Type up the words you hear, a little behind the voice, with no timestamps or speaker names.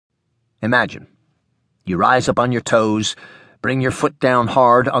Imagine. You rise up on your toes, bring your foot down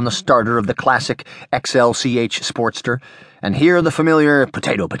hard on the starter of the classic XLCH Sportster, and hear the familiar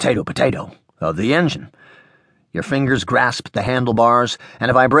potato, potato, potato of the engine. Your fingers grasp the handlebars, and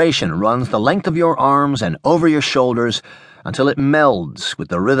a vibration runs the length of your arms and over your shoulders until it melds with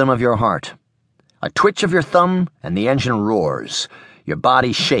the rhythm of your heart. A twitch of your thumb, and the engine roars. Your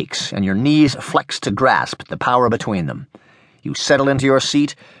body shakes, and your knees flex to grasp the power between them. You settle into your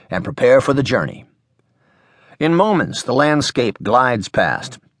seat and prepare for the journey. In moments, the landscape glides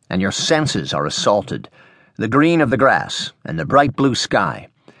past, and your senses are assaulted. The green of the grass and the bright blue sky,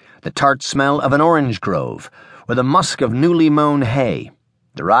 the tart smell of an orange grove, or the musk of newly mown hay,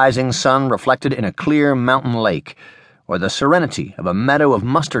 the rising sun reflected in a clear mountain lake, or the serenity of a meadow of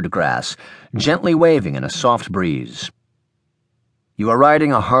mustard grass gently waving in a soft breeze. You are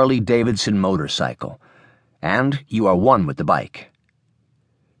riding a Harley-Davidson motorcycle, and you are one with the bike.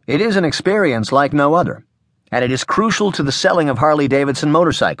 It is an experience like no other, and it is crucial to the selling of Harley-Davidson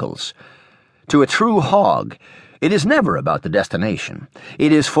motorcycles. To a true hog, it is never about the destination.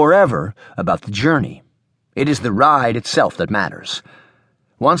 It is forever about the journey. It is the ride itself that matters.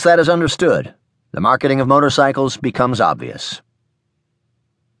 Once that is understood, the marketing of motorcycles becomes obvious.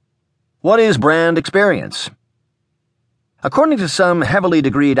 What is brand experience? According to some heavily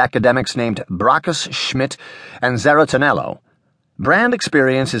degreed academics named Brackus, Schmidt, and Zaratonello, brand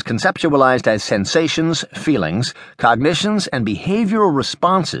experience is conceptualized as sensations, feelings, cognitions, and behavioral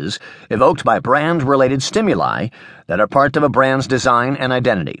responses evoked by brand-related stimuli that are part of a brand's design and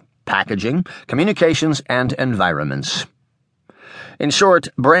identity, packaging, communications, and environments. In short,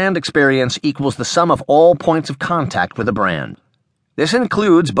 brand experience equals the sum of all points of contact with a brand. This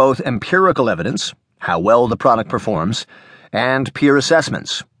includes both empirical evidence, how well the product performs, and peer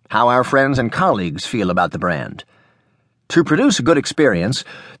assessments, how our friends and colleagues feel about the brand. To produce a good experience,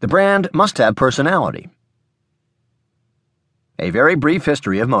 the brand must have personality. A very brief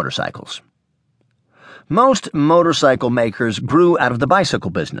history of motorcycles. Most motorcycle makers grew out of the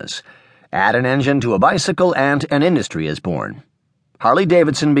bicycle business. Add an engine to a bicycle and an industry is born.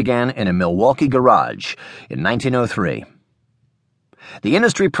 Harley-Davidson began in a Milwaukee garage in 1903. The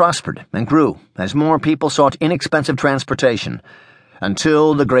industry prospered and grew as more people sought inexpensive transportation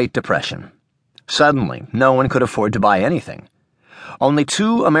until the Great Depression. Suddenly, no one could afford to buy anything. Only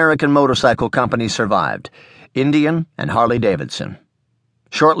two American motorcycle companies survived, Indian and Harley-Davidson.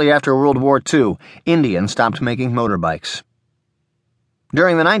 Shortly after World War II, Indian stopped making motorbikes.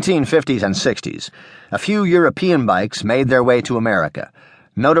 During the 1950s and 60s, a few European bikes made their way to America,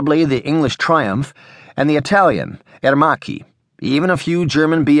 notably the English Triumph and the Italian Ermacchi, even a few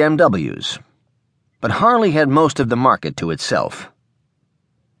German BMWs. But Harley had most of the market to itself.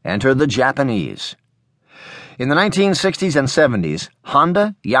 Enter the Japanese. In the 1960s and 70s,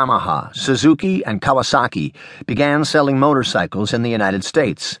 Honda, Yamaha, Suzuki, and Kawasaki began selling motorcycles in the United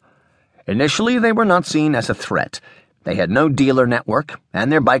States. Initially, they were not seen as a threat. They had no dealer network,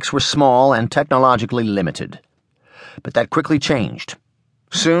 and their bikes were small and technologically limited. But that quickly changed.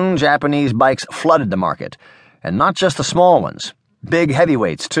 Soon, Japanese bikes flooded the market, and not just the small ones, big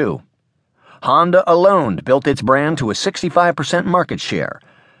heavyweights too. Honda alone built its brand to a 65% market share,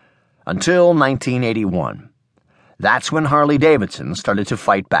 until 1981. That's when Harley-Davidson started to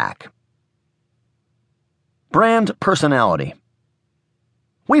fight back. Brand personality.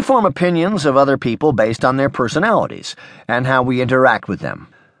 We form opinions of other people based on their personalities and how we interact with them.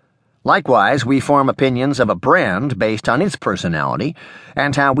 Likewise, we form opinions of a brand based on its personality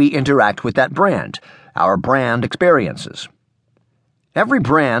and how we interact with that brand, our brand experiences. Every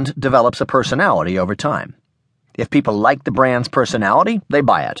brand develops a personality over time. If people like the brand's personality, they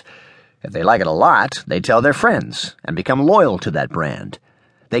buy it. If they like it a lot, they tell their friends and become loyal to that brand.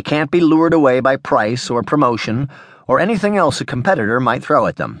 They can't be lured away by price or promotion or anything else a competitor might throw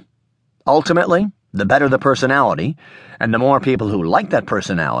at them. Ultimately, the better the personality, and the more people who like that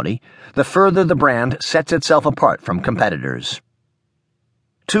personality, the further the brand sets itself apart from competitors.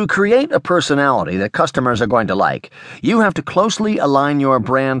 To create a personality that customers are going to like, you have to closely align your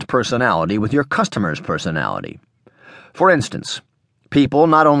brand personality with your customer's personality. For instance, people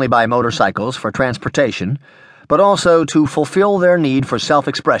not only buy motorcycles for transportation, but also to fulfill their need for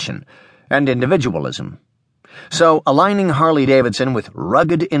self-expression and individualism. So, aligning Harley-Davidson with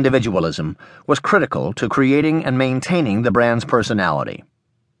rugged individualism was critical to creating and maintaining the brand's personality.